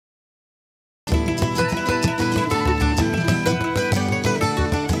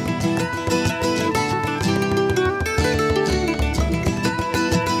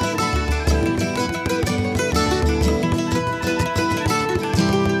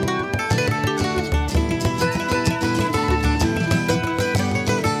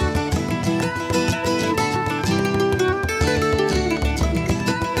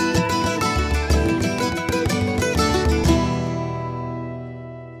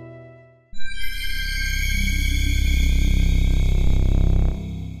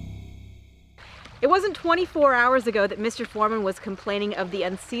24 hours ago that Mr. Foreman was complaining of the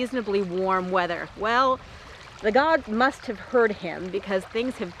unseasonably warm weather. Well, the gods must have heard him because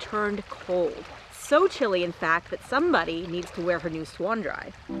things have turned cold. So chilly, in fact, that somebody needs to wear her new swan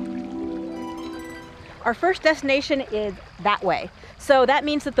dry. Our first destination is that way. So that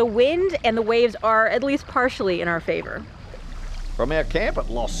means that the wind and the waves are at least partially in our favor. From our camp at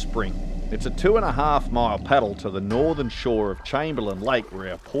Lost Spring, it's a 2.5 mile paddle to the northern shore of Chamberlain Lake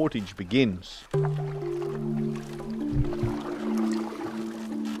where our portage begins.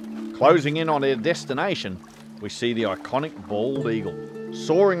 Closing in on our destination, we see the iconic bald eagle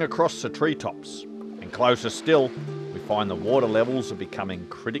soaring across the treetops. And closer still, we find the water levels are becoming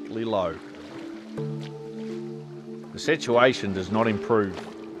critically low. The situation does not improve,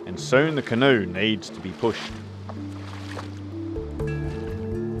 and soon the canoe needs to be pushed.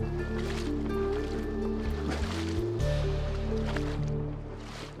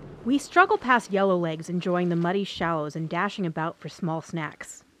 We struggle past yellowlegs, enjoying the muddy shallows and dashing about for small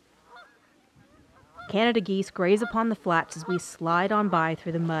snacks. Canada geese graze upon the flats as we slide on by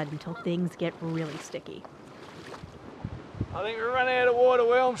through the mud until things get really sticky. I think we're running out of water,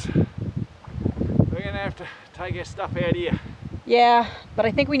 Wilms. We're going to have to take our stuff out here. Yeah, but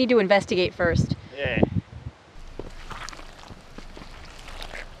I think we need to investigate first. Yeah.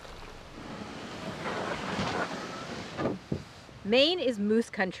 Maine is moose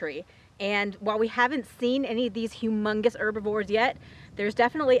country, and while we haven't seen any of these humongous herbivores yet, there's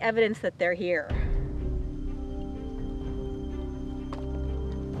definitely evidence that they're here.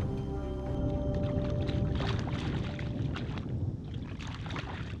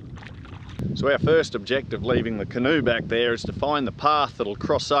 So our first objective leaving the canoe back there is to find the path that'll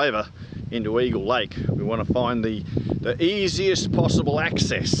cross over into Eagle Lake. We want to find the easiest possible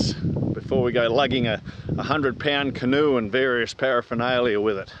access before we go lugging a 100-pound canoe and various paraphernalia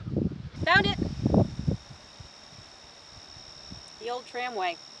with it. Found it! The old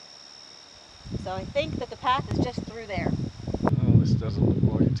tramway. So I think that the path is just through there. Oh, this doesn't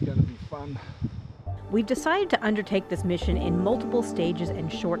look like it's going to be fun. We've decided to undertake this mission in multiple stages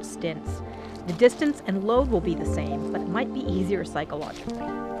and short stints. The distance and load will be the same, but it might be easier psychologically.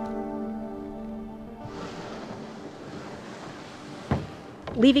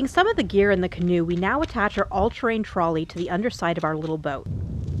 Leaving some of the gear in the canoe, we now attach our all-terrain trolley to the underside of our little boat.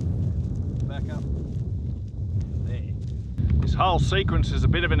 Back up. There. This whole sequence is a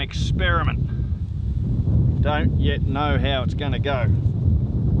bit of an experiment. Don't yet know how it's going to go.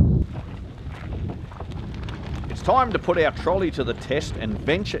 It's time to put our trolley to the test and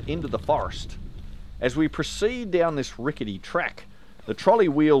venture into the forest. As we proceed down this rickety track, the trolley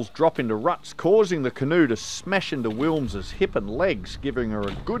wheels drop into ruts, causing the canoe to smash into Wilms's hip and legs, giving her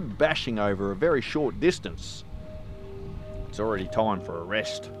a good bashing over a very short distance. It's already time for a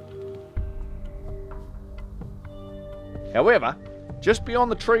rest. However, just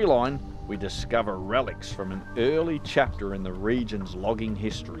beyond the tree line, we discover relics from an early chapter in the region's logging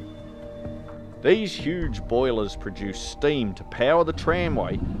history. These huge boilers produce steam to power the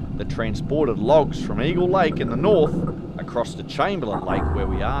tramway that transported logs from Eagle Lake in the north across to Chamberlain Lake where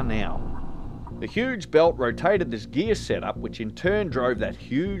we are now. The huge belt rotated this gear setup, which in turn drove that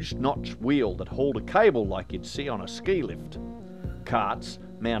huge notch wheel that hauled a cable like you'd see on a ski lift. Carts,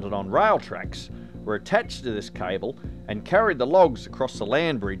 mounted on rail tracks, were attached to this cable and carried the logs across the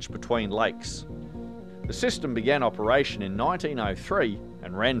land bridge between lakes. The system began operation in 1903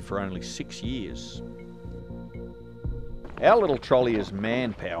 and ran for only 6 years. Our little trolley is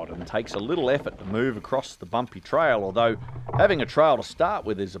man-powered and takes a little effort to move across the bumpy trail, although having a trail to start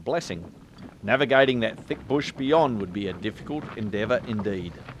with is a blessing. Navigating that thick bush beyond would be a difficult endeavour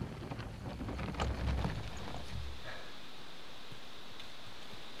indeed.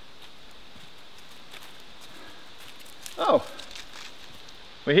 Oh,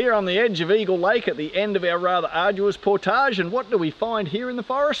 we're here on the edge of Eagle Lake at the end of our rather arduous portage, and what do we find here in the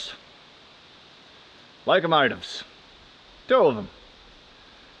forest? Locomotives. 2 of them.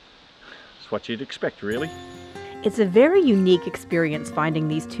 That's what you'd expect, really. It's a very unique experience finding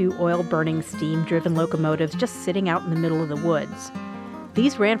these 2 oil-burning, steam-driven locomotives just sitting out in the middle of the woods.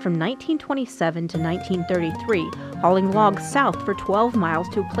 These ran from 1927 to 1933, hauling logs south for 12 miles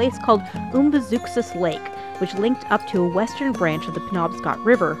to a place called Umbazookskus Lake, which linked up to a western branch of the Penobscot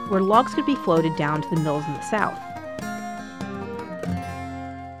River, where logs could be floated down to the mills in the south.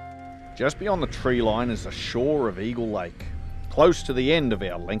 Just beyond the tree line is the shore of Eagle Lake, close to the end of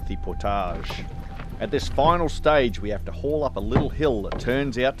our lengthy portage. At this final stage, we have to haul up a little hill that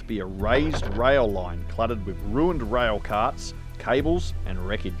turns out to be a raised rail line cluttered with ruined rail carts, cables and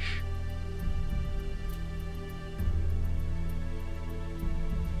wreckage.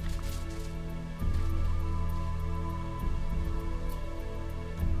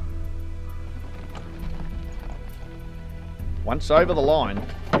 Once over the line,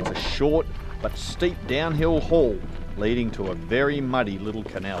 it's a short but steep downhill haul leading to a very muddy little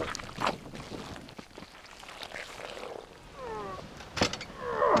canal.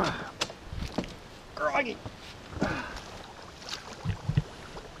 Crikey.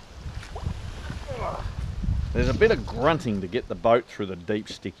 There's a bit of grunting to get the boat through the deep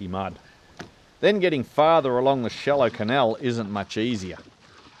sticky mud. Then getting farther along the shallow canal isn't much easier.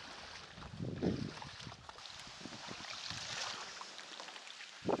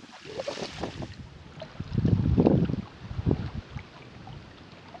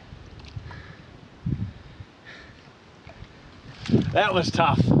 That was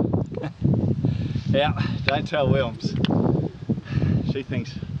tough. Yeah, don't tell Wilms. She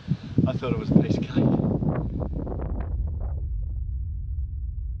thinks I thought it was a piece of cake.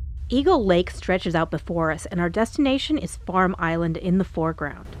 Eagle Lake stretches out before us, and our destination is Farm Island in the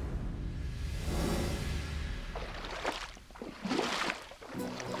foreground.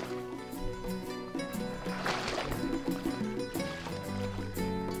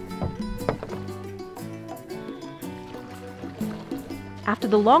 After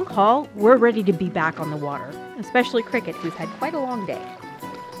the long haul, we're ready to be back on the water, especially Cricket, who's had quite a long day.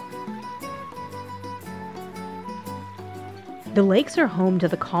 The lakes are home to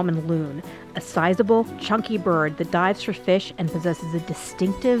the common loon, a sizable, chunky bird that dives for fish and possesses a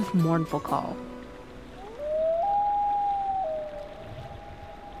distinctive, mournful call.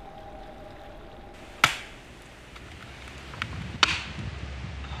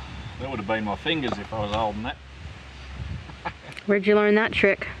 That would have been my fingers if I was holding that. Where'd you learn that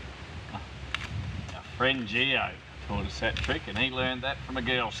trick? Our friend Gio taught us that trick, and he learned that from a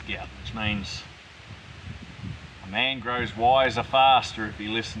Girl Scout, which means a man grows wiser faster if he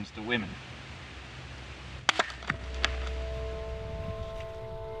listens to women.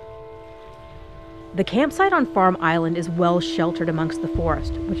 The campsite on Farm Island is well sheltered amongst the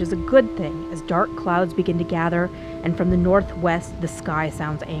forest, which is a good thing as dark clouds begin to gather, and from the northwest the sky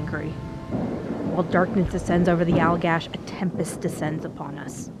sounds angry. While darkness descends over the Allagash, a tempest descends upon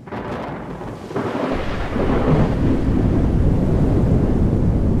us.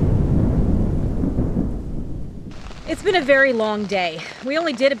 It's been a very long day. We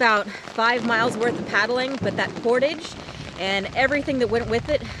only did about 5 miles worth of paddling, but that portage and everything that went with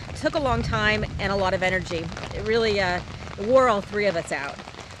it took a long time and a lot of energy. It really wore all three of us out.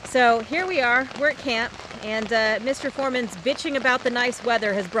 So here we are, we're at camp, and Mr. Foreman's bitching about the nice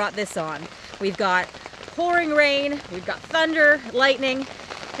weather has brought this on. We've got pouring rain, we've got thunder, lightning,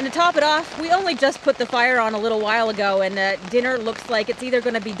 and to top it off, we only just put the fire on a little while ago, and dinner looks like it's either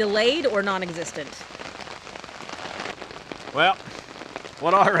going to be delayed or non-existent. Well,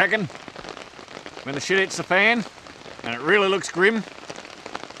 what I reckon, when the shit hits the fan and it really looks grim,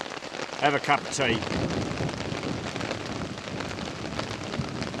 have a cup of tea.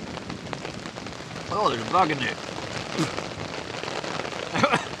 Oh, there's a bug in there.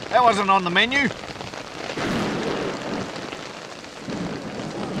 That wasn't on the menu.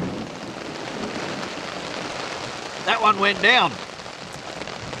 That one went down.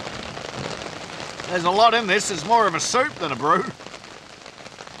 There's a lot in this. It's more of a soup than a brew.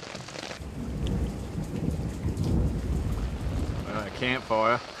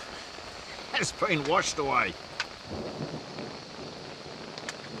 Campfire has been washed away.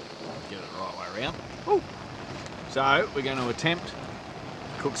 Get it the right way around. Ooh. So we're going to attempt to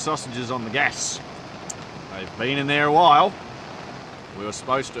cook sausages on the gas. They've been in there a while. We were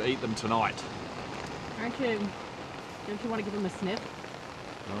supposed to eat them tonight. Don't you want to give them a sniff?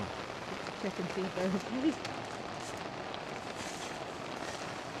 Oh. Check and see if they're okay.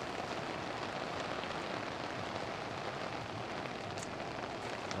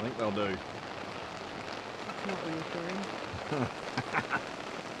 I think they'll do. That's not reassuring.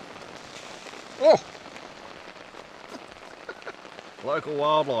 Oh! Local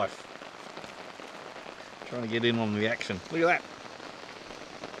wildlife. Trying to get in on the action. Look at that.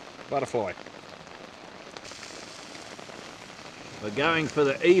 Butterfly. We're going for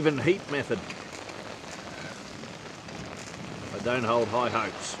the even heat method. I don't hold high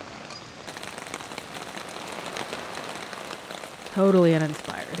hopes. Totally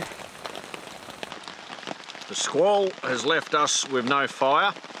uninspired. The squall has left us with no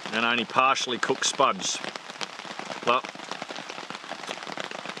fire and only partially cooked spuds. But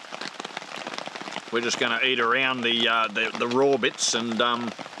we're just going to eat around the raw bits and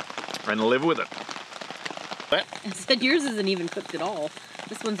live with it. Instead, yours isn't even cooked at all.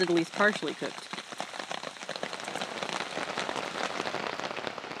 This one's at least partially cooked.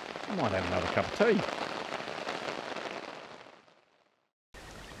 I might have another cup of tea.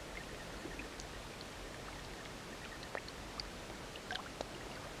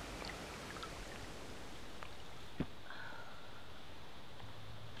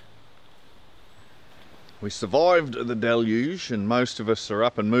 We survived the deluge and most of us are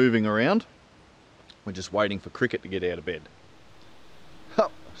up and moving around. We're just waiting for Cricket to get out of bed. Oh,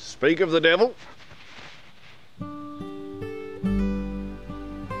 speak of the devil.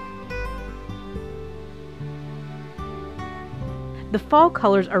 The fall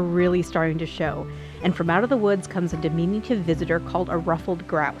colors are really starting to show, and from out of the woods comes a diminutive visitor called a ruffled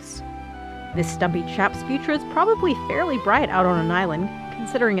grouse. This stumpy chap's future is probably fairly bright out on an island,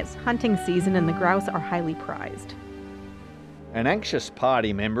 considering it's hunting season and the grouse are highly prized. An anxious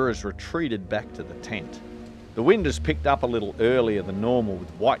party member has retreated back to the tent. The wind has picked up a little earlier than normal with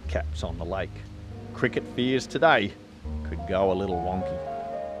whitecaps on the lake. Cricket fears today could go a little wonky.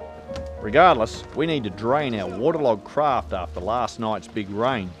 Regardless, we need to drain our waterlogged craft after last night's big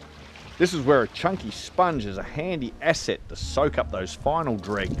rain. This is where a chunky sponge is a handy asset to soak up those final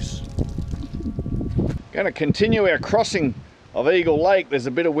dregs. Going to continue our crossing of Eagle Lake. There's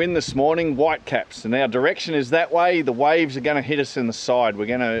a bit of wind this morning, whitecaps, and our direction is that way. The waves are going to hit us in the side. We're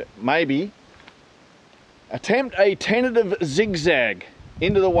going to maybe attempt a tentative zigzag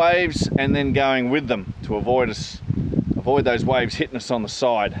into the waves and then going with them to avoid those waves hitting us on the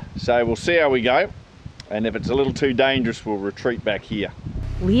side. So we'll see how we go, and if it's a little too dangerous, we'll retreat back here.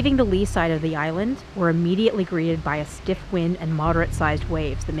 Leaving the lee side of the island, we're immediately greeted by a stiff wind and moderate-sized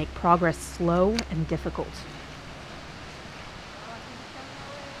waves that make progress slow and difficult.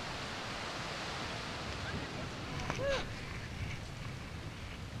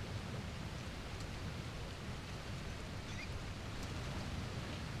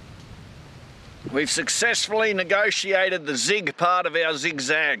 We've successfully negotiated the zig part of our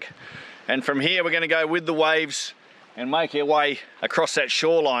zigzag, and from here we're going to go with the waves and make our way across that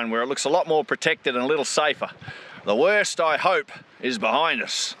shoreline where it looks a lot more protected and a little safer. The worst, I hope, is behind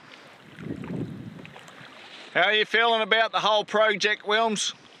us. How are you feeling about the whole project,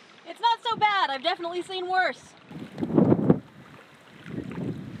 Wilms? It's not so bad. I've definitely seen worse.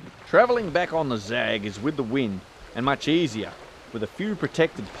 Travelling back on the zag is with the wind and much easier, with a few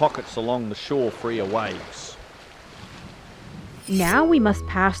protected pockets along the shore free of waves. Now we must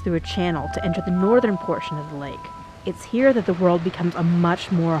pass through a channel to enter the northern portion of the lake. It's here that the world becomes a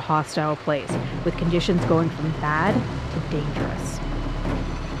much more hostile place, with conditions going from bad to dangerous.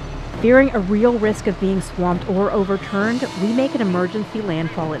 Fearing a real risk of being swamped or overturned, we make an emergency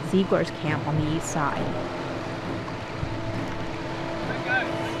landfall at Ziegler's camp on the east side.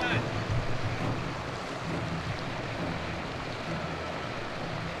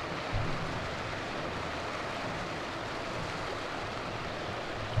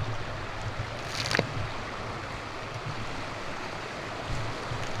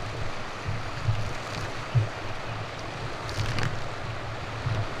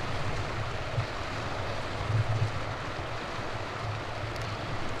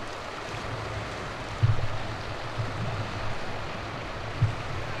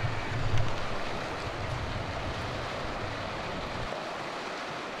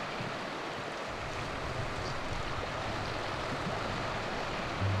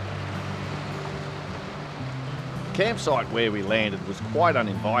 The campsite where we landed was quite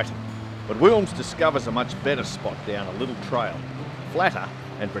uninviting, but Wilms discovers a much better spot down a little trail, flatter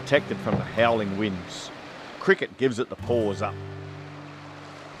and protected from the howling winds. Cricket gives it the paws up.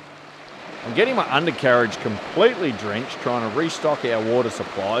 I'm getting my undercarriage completely drenched trying to restock our water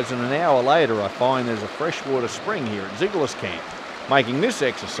supplies, and an hour later I find there's a freshwater spring here at Ziegler's camp, making this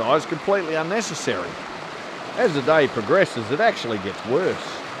exercise completely unnecessary. As the day progresses, it actually gets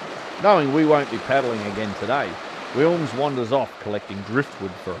worse. Knowing we won't be paddling again today, Wilms wanders off collecting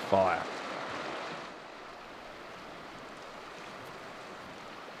driftwood for a fire.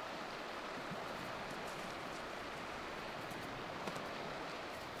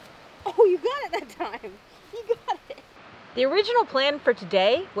 Oh, you got it that time. You got it. The original plan for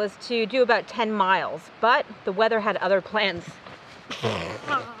today was to do about 10 miles, but the weather had other plans.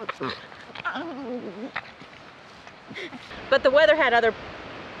 But the weather had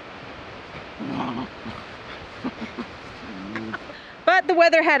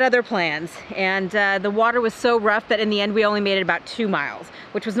other plans, and the water was so rough that in the end we only made it about 2 miles,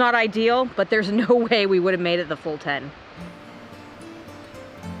 which was not ideal, but there's no way we would have made it the full 10.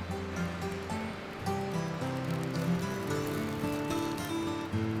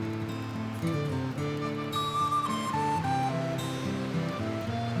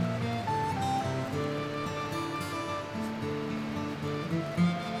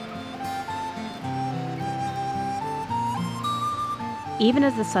 Even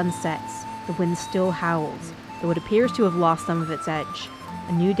as the sun sets, the wind still howls, though it appears to have lost some of its edge.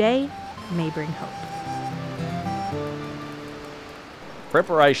 A new day may bring hope.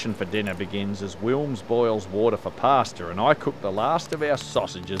 Preparation for dinner begins as Wilms boils water for pasta and I cook the last of our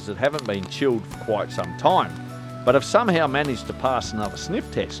sausages that haven't been chilled for quite some time, but have somehow managed to pass another sniff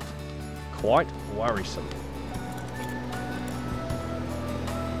test. Quite worrisome.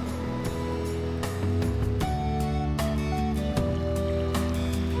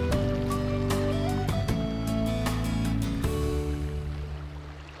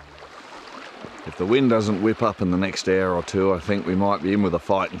 If the wind doesn't whip up in the next hour or two, I think we might be in with a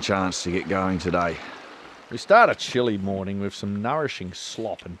fighting chance to get going today. We start a chilly morning with some nourishing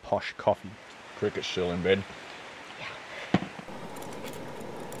slop and posh coffee. Cricket's still in bed.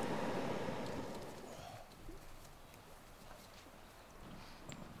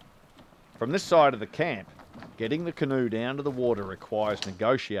 From this side of the camp, getting the canoe down to the water requires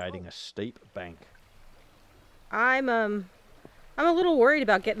negotiating a steep bank. I'm a little worried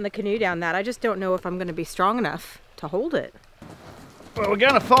about getting the canoe down that. I just don't know if I'm going to be strong enough to hold it. Well, we're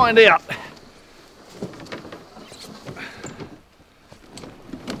going to find out.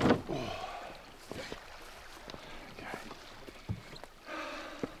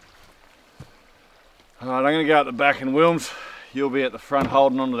 All right, I'm going to go out the back and Wilms, you'll be at the front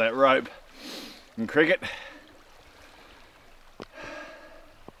holding onto that rope. And Cricket,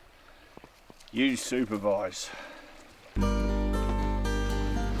 you supervise.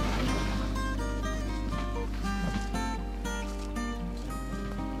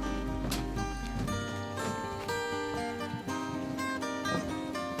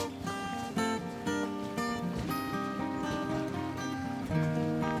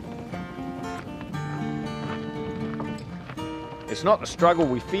 It's not the struggle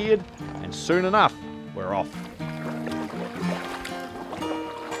we feared, and soon enough, we're off.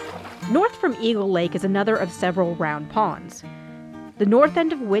 North from Eagle Lake is another of several round ponds, the north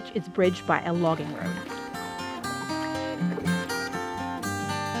end of which is bridged by a logging road.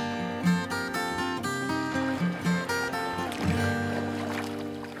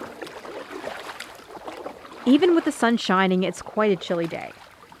 Even with the sun shining, it's quite a chilly day.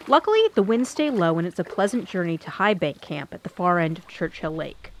 Luckily, the winds stay low and it's a pleasant journey to High Bank Camp at the far end of Churchill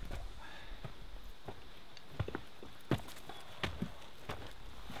Lake.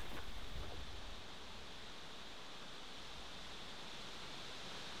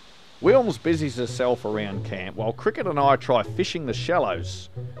 Wilms busies herself around camp while Cricket and I try fishing the shallows.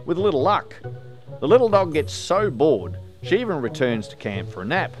 With little luck. The little dog gets so bored, she even returns to camp for a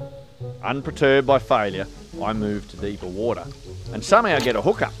nap. Unperturbed by failure, I move to deeper water and somehow get a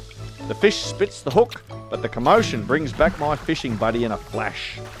hook up. The fish spits the hook, but the commotion brings back my fishing buddy in a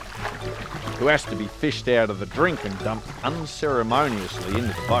flash, who has to be fished out of the drink and dumped unceremoniously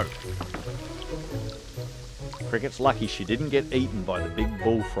into the boat. Cricket's lucky she didn't get eaten by the big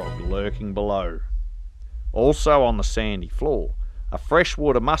bullfrog lurking below. Also on the sandy floor are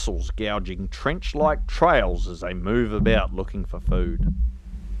freshwater mussels gouging trench-like trails as they move about looking for food.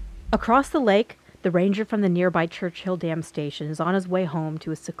 Across the lake, the ranger from the nearby Churchill Dam station is on his way home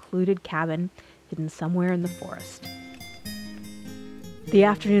to a secluded cabin hidden somewhere in the forest. The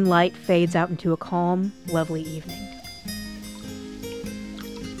afternoon light fades out into a calm, lovely evening.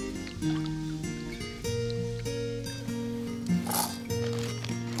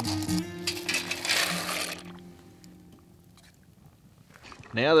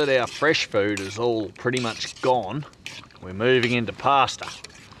 Now that our fresh food is all pretty much gone, we're moving into pasta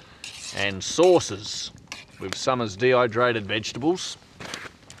and sauces with summer's dehydrated vegetables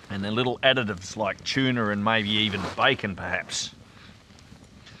and their little additives like tuna and maybe even bacon perhaps.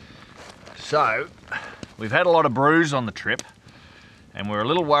 So we've had a lot of brews on the trip and we're a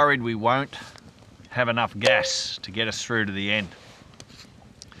little worried we won't have enough gas to get us through to the end.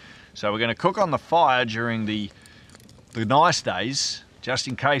 So we're going to cook on the fire during the nice days, just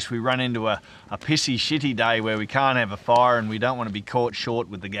in case we run into a pissy shitty day where we can't have a fire and we don't want to be caught short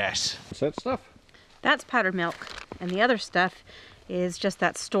with the gas. What's that stuff? That's powdered milk, and the other stuff is just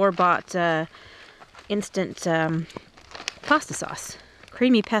that store-bought instant pasta sauce.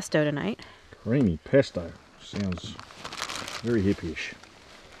 Creamy pesto tonight. Creamy pesto. Sounds very hippie-ish.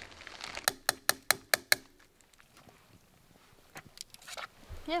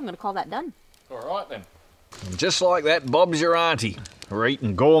 Yeah, I'm gonna call that done. All right then. And just like that, Bob's your auntie. We're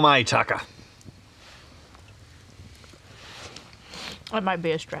eating gourmet tucker. That might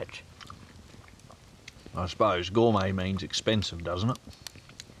be a stretch. I suppose gourmet means expensive, doesn't it?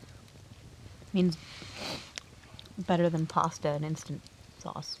 Means better than pasta and instant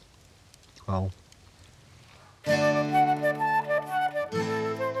sauce. Oh.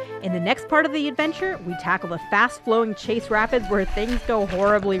 In the next part of the adventure, we tackle the fast-flowing Chase Rapids where things go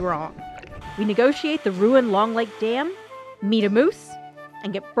horribly wrong. We negotiate the ruined Long Lake Dam, meet a moose,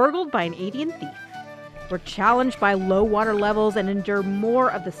 and get burgled by an avian thief. We're challenged by low water levels and endure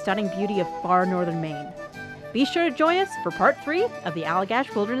more of the stunning beauty of far northern Maine. Be sure to join us for part 3 of the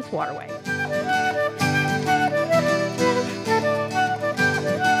Allagash Wilderness Waterway.